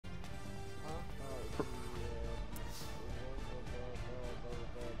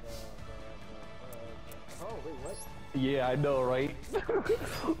Yeah, I know, right?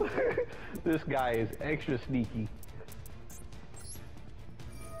 This guy is extra sneaky.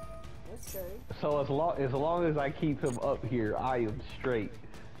 Okay. So as long as I keep him up here, I am straight.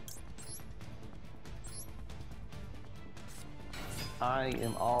 I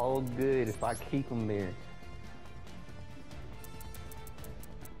am all good if I keep him there.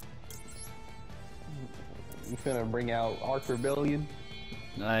 You finna bring out Ark Rebellion?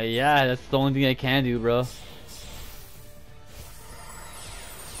 Yeah, that's the only thing I can do, bro.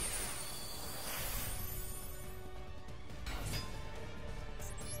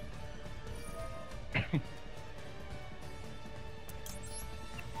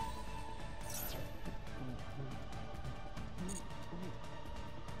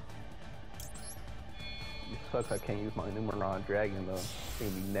 It sucks I can't use my Numeron Dragon though. It's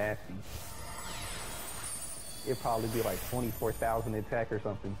gonna be nasty. It'd probably be like 24,000 attack or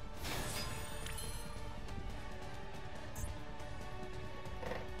something.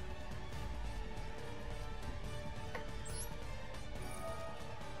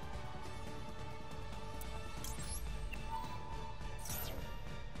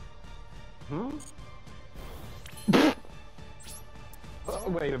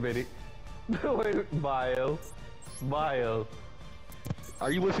 Wait a minute. Wait, Bio.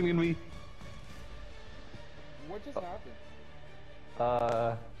 Are you listening to me? What just happened?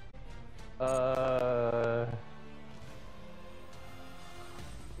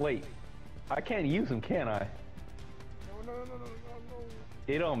 Wait. I can't use him, can I? No.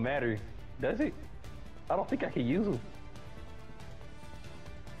 It don't matter. Does it? I don't think I can use him.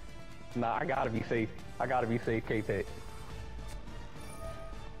 Nah, I gotta be safe. K-Tech.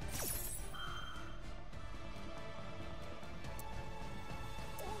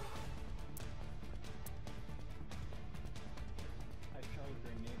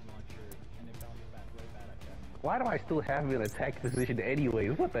 Why do I still have him in attack position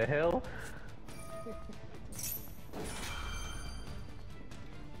anyways? What the hell?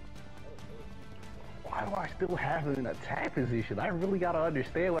 Why do I still have him in attack position? I really gotta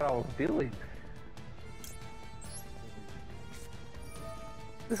understand what I was doing.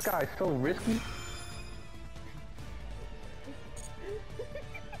 This guy is so risky.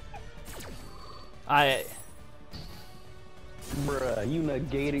 Bruh, you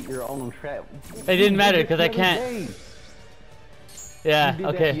negated your own trap. It didn't matter because I can't. Yeah,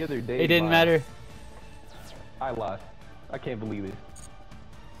 okay. It didn't matter. I lost. I can't believe it.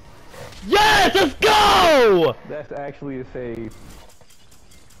 Yes, let's go! That's actually a save.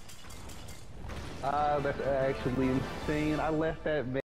 That's actually insane. I left that